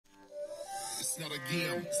It's not a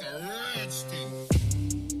game, it's a rich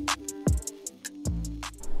thing.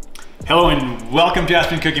 Hello and welcome to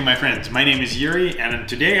Aspen Cooking, my friends. My name is Yuri and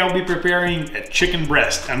today I'll be preparing a chicken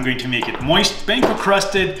breast. I'm going to make it moist, panko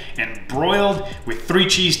crusted and broiled with 3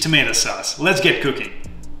 cheese tomato sauce. Let's get cooking.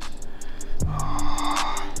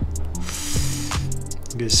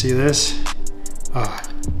 You guys see this? Oh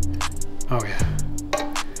yeah,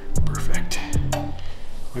 perfect.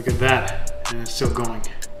 Look at that, and it's still going.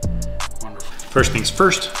 Wonderful. First things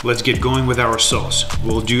first, let's get going with our sauce.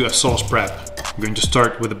 We'll do a sauce prep. I'm going to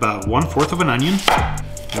start with about 1/4 of an onion,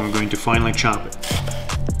 and we're going to finely chop it.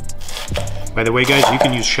 By the way, guys, you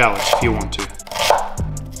can use shallots if you want to.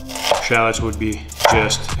 Shallots would be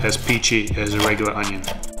just as peachy as a regular onion.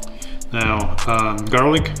 Now,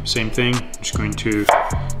 garlic, same thing. Just going to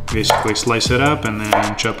basically slice it up and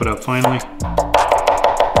then chop it up finely.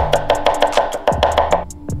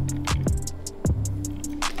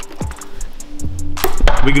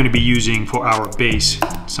 We're going to be using for our base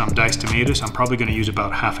some diced tomatoes. I'm probably going to use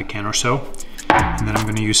about half a can or so. And then I'm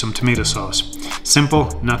going to use some tomato sauce.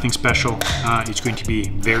 Simple, nothing special. It's going to be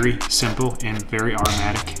very simple and very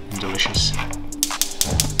aromatic and delicious.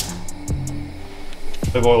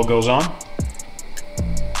 The oil goes on.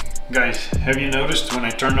 Guys, have you noticed when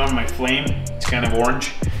I turned on my flame, it's kind of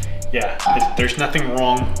orange? Yeah, there's nothing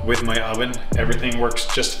wrong with my oven. Everything works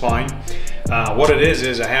just fine. What it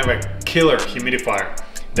is I have a killer humidifier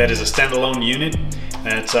that is a standalone unit.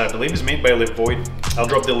 It's, I believe it's made by Void. I'll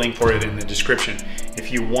drop the link for it in the description. If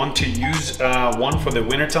you want to use one for the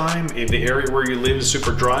winter time, if the area where you live is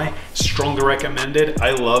super dry, strongly recommended.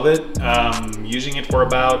 I love it. Using it for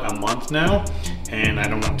about a month now, and I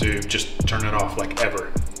don't want to just turn it off like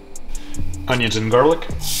ever. Onions and garlic.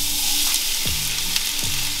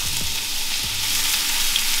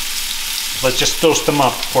 Let's just toast them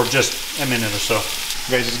up for just a minute or so.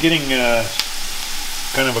 Guys, it's getting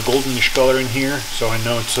kind of a goldenish color in here, so I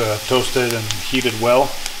know it's toasted and heated well.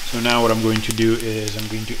 So now what I'm going to do is I'm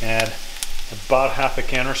going to add about half a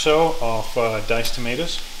can or so of diced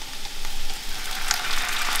tomatoes.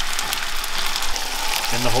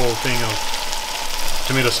 And the whole thing of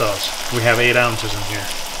tomato sauce. We have 8 ounces in here.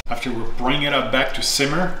 After we bring it up back to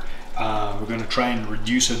simmer, we're going to try and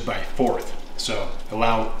reduce it by 1/4. So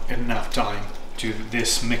allow enough time to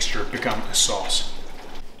this mixture become a sauce.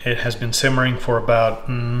 It has been simmering for about,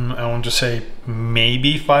 I want to say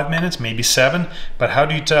maybe 5 minutes, maybe 7. But how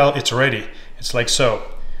do you tell it's ready? It's like so.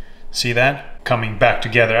 See that? Coming back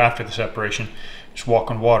together after the separation. Just walk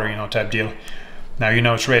on water, you know, type deal. Now you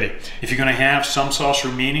know it's ready. If you're gonna have some sauce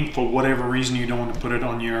remaining, for whatever reason you don't want to put it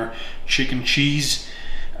on your chicken cheese,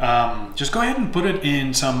 just go ahead and put it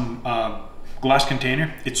in some glass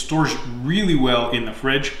container. It stores really well in the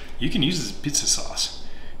fridge. You can use this as pizza sauce.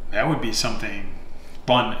 That would be something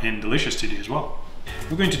fun and delicious to do as well.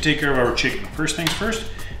 We're going to take care of our chicken. First things first,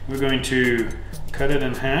 we're going to cut it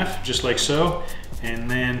in half, just like so, and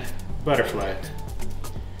then butterfly it.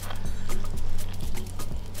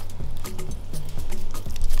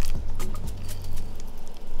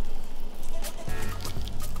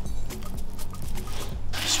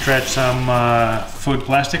 Stretch some food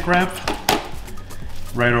plastic wrap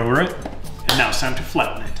right over it, and now it's time to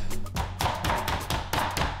flatten it.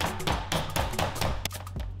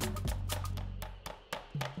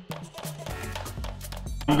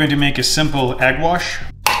 I'm going to make a simple egg wash.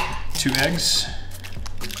 2 eggs.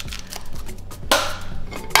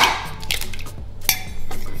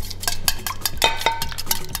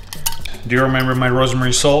 Do you remember my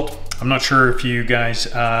rosemary salt? I'm not sure if you guys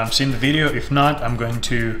seen the video. If not, I'm going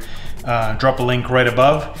to drop a link right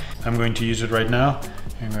above. I'm going to use it right now.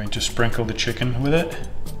 I'm going to sprinkle the chicken with it,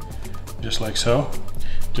 just like so.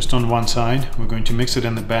 Just on one side. We're going to mix it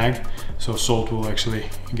in the bag so salt will actually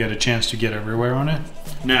get a chance to get everywhere on it.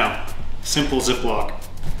 Now, simple ZipLock.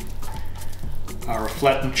 Our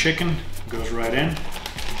flattened chicken goes right in,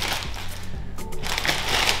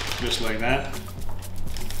 just like that.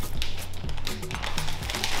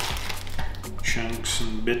 Chunks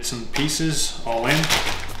and bits and pieces all in.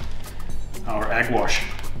 Our egg wash,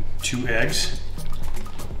 2 eggs,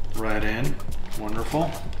 right in,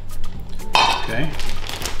 wonderful. Okay,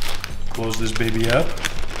 close this baby up.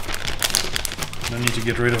 Don't need to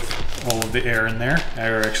get rid of all of the air in there.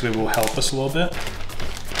 Air actually will help us a little bit.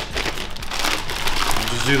 And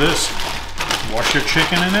just do this. Wash your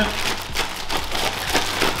chicken in it.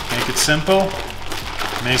 Make it simple.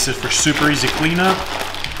 Makes it for super easy cleanup.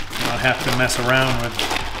 Not have to mess around with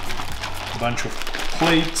a bunch of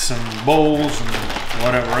plates and bowls and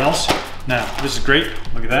whatever else. Now, this is great.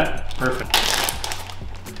 Look at that. Perfect.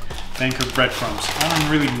 Panko breadcrumbs. I don't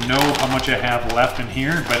really know how much I have left in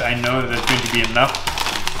here, but I know that it's going to be enough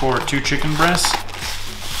for 2 chicken breasts.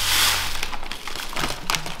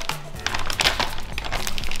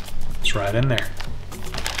 It's right in there.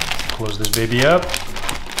 Close this baby up.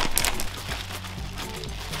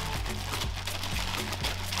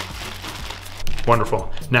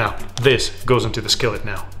 Wonderful. Now, this goes into the skillet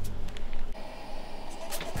now.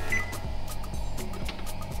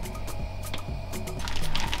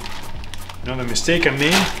 Now the mistake I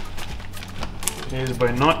made is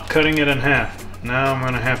by not cutting it in half. Now I'm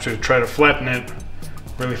gonna have to try to flatten it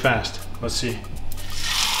really fast. Let's see.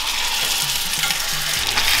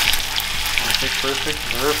 Perfect.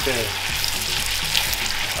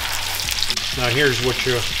 Now here's what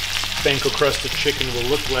your panko crusted chicken will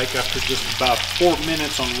look like after just about 4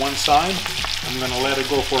 minutes on one side. I'm gonna let it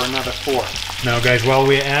go for another 4. Now guys, while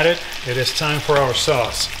we add it, it is time for our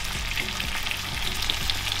sauce.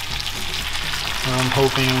 I'm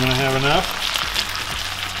hoping I'm gonna have enough.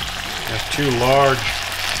 I have 2 large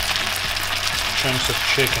chunks of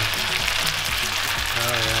chicken.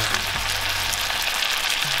 Oh yeah.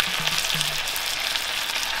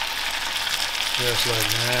 Just like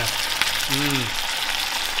that.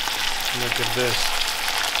 Look at this.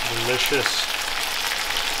 Delicious.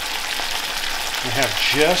 We have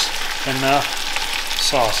just enough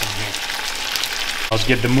sauce in here. Let's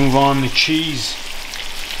get the move on the cheese.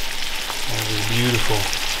 That is beautiful.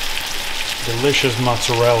 Delicious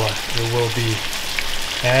mozzarella. It will be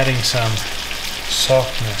adding some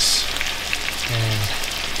softness and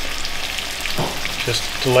just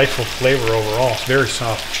delightful flavor overall. It's very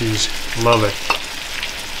soft cheese. Love it.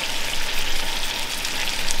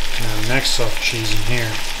 Now next soft cheese in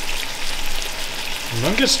here. And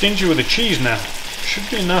don't get stingy with the cheese now. Should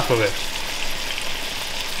be enough of it.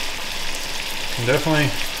 You can definitely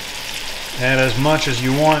add as much as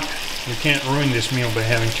you want. You can't ruin this meal by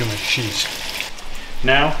having too much cheese.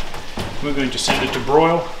 Now we're going to send it to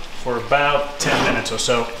broil for about 10 minutes or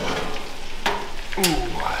so. Ooh.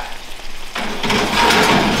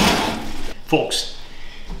 Folks,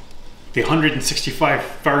 the 165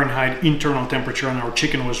 Fahrenheit internal temperature on our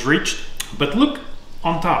chicken was reached, but look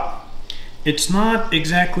on top. It's not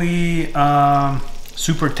exactly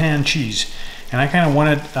super tan cheese, and I kind of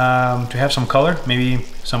wanted to have some color, maybe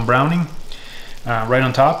some browning right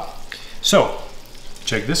on top. So,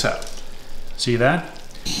 check this out. See that?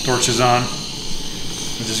 Torch is on.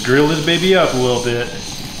 Let's just grill this baby up a little bit.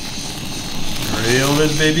 Grill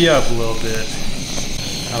this baby up a little bit.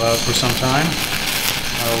 Allow it for some time.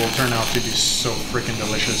 It will turn out to be so freaking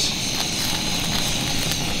delicious.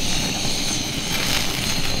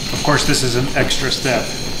 Of course, this is an extra step.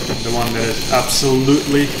 The one that is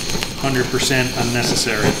absolutely 100%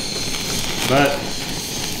 unnecessary. But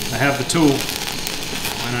I have the tool.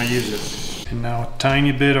 Why not use it? And now a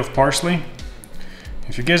tiny bit of parsley.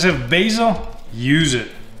 If you guys have basil, use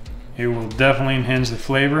it. It will definitely enhance the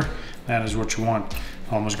flavor. That is what you want.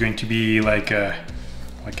 Almost going to be like a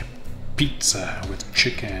pizza with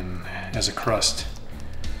chicken as a crust.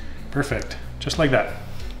 Perfect, just like that.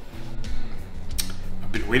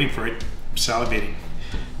 I've been waiting for it. I'm salivating.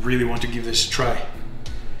 Really want to give this a try.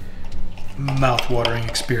 Mouth-watering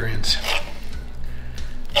experience.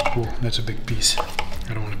 Ooh, that's a big piece.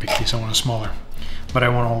 I don't want a big piece, I want a smaller. But I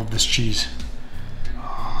want all of this cheese.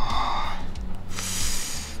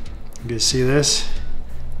 You guys see this?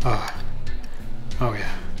 Oh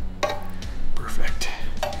yeah. Perfect.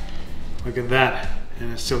 Look at that.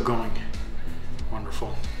 And it's still going.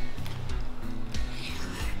 Wonderful.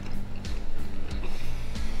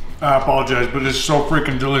 I apologize, but it's so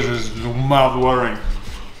freaking delicious. It's mouth-watering.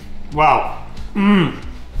 Wow.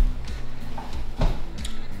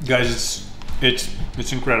 Guys,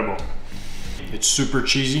 it's incredible. It's super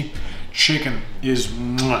cheesy. Chicken is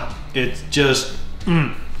mwah. It's just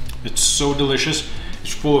it's so delicious.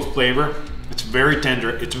 It's full of flavor. It's very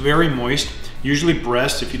tender. It's very moist. Usually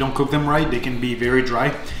breasts, if you don't cook them right, they can be very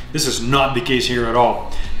dry. This is not the case here at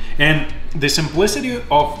all. And the simplicity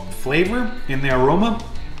of flavor and the aroma,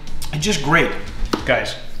 it's just great.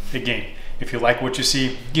 Guys, again, if you like what you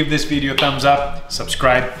see, give this video a thumbs up,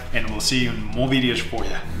 subscribe, and we'll see you in more videos for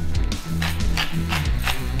you.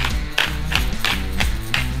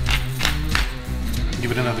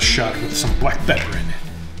 Give it another shot with some black pepper in it.